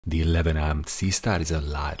The 11-armed sea star is a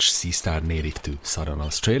large sea star native to southern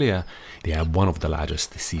Australia. They are one of the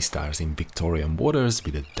largest sea stars in Victorian waters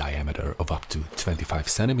with a diameter of up to 25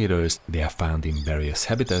 centimeters. They are found in various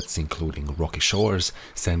habitats including rocky shores,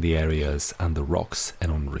 sandy areas, under rocks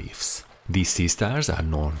and on reefs. These sea stars are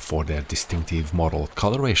known for their distinctive mottled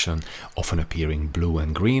coloration, often appearing blue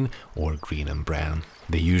and green or green and brown.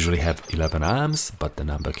 They usually have 11 arms, but the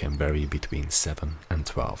number can vary between 7 and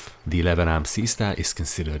 12. The 11-armed sea star is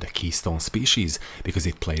considered a keystone species because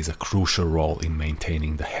it plays a crucial role in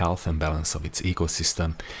maintaining the health and balance of its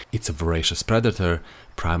ecosystem. It's a voracious predator,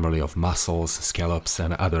 primarily of mussels, scallops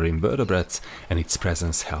and other invertebrates, and its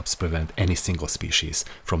presence helps prevent any single species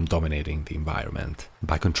from dominating the environment.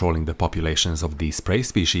 By controlling the populations of these prey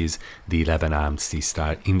species, the 11-armed sea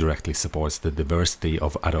star indirectly supports the diversity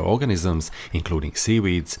of other organisms, including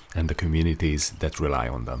seaweeds and the communities that rely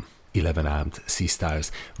on them. 11-armed sea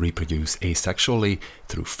stars reproduce asexually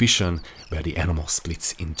through fission, where the animal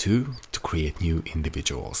splits in two to create new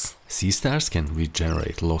individuals. Sea stars can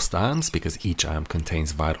regenerate lost arms because each arm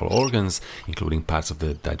contains vital organs, including parts of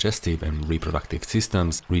the digestive and reproductive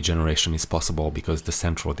systems. Regeneration is possible because the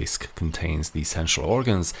central disc contains the essential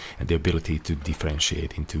organs and the ability to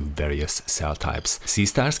differentiate into various cell types. Sea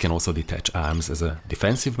stars can also detach arms as a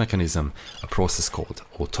defensive mechanism, a process called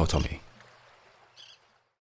autotomy.